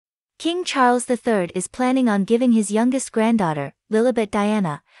King Charles III is planning on giving his youngest granddaughter, Lilibet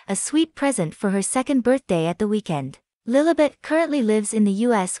Diana, a sweet present for her second birthday at the weekend. Lilibet currently lives in the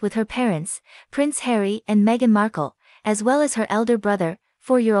US with her parents, Prince Harry and Meghan Markle, as well as her elder brother,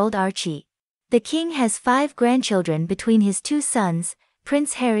 4-year-old Archie. The king has 5 grandchildren between his 2 sons,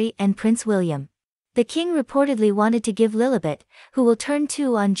 Prince Harry and Prince William. The king reportedly wanted to give Lilibet, who will turn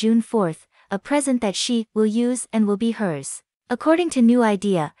 2 on June 4, a present that she will use and will be hers. According to New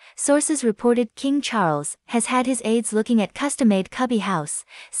Idea, sources reported King Charles has had his aides looking at custom-made cubby house,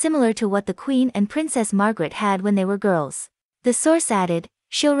 similar to what the Queen and Princess Margaret had when they were girls. The source added,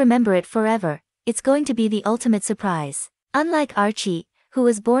 "She'll remember it forever, it's going to be the ultimate surprise." Unlike Archie, who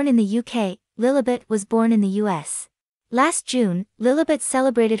was born in the UK, Lilibet was born in the US. Last June, Lilibet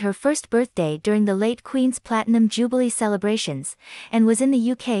celebrated her first birthday during the late Queen's Platinum Jubilee celebrations, and was in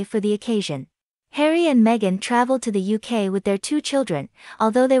the UK for the occasion. Harry and Meghan traveled to the UK with their 2 children,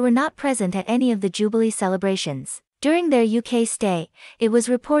 although they were not present at any of the Jubilee celebrations. During their UK stay, it was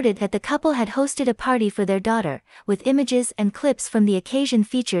reported that the couple had hosted a party for their daughter, with images and clips from the occasion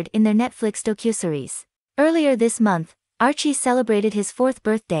featured in their Netflix docuseries. Earlier this month, Archie celebrated his 4th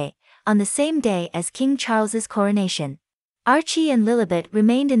birthday, on the same day as King Charles's coronation. Archie and Lilibet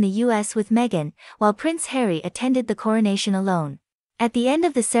remained in the US with Meghan, while Prince Harry attended the coronation alone. At the end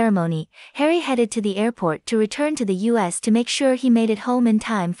of the ceremony, Harry headed to the airport to return to the US to make sure he made it home in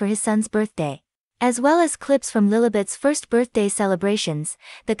time for his son's birthday. As well as clips from Lilibet's first birthday celebrations,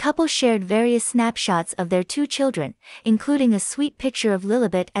 the couple shared various snapshots of their 2 children, including a sweet picture of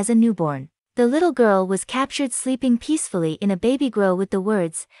Lilibet as a newborn. The little girl was captured sleeping peacefully in a baby grow with the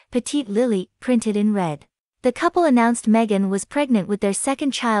words, "Petite Lily," printed in red. The couple announced Meghan was pregnant with their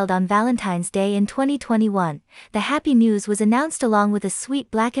second child on Valentine's Day in 2021. The happy news was announced along with a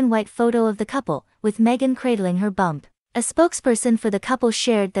sweet black and white photo of the couple, with Meghan cradling her bump. A spokesperson for the couple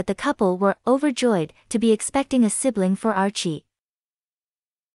shared that the couple were overjoyed to be expecting a sibling for Archie.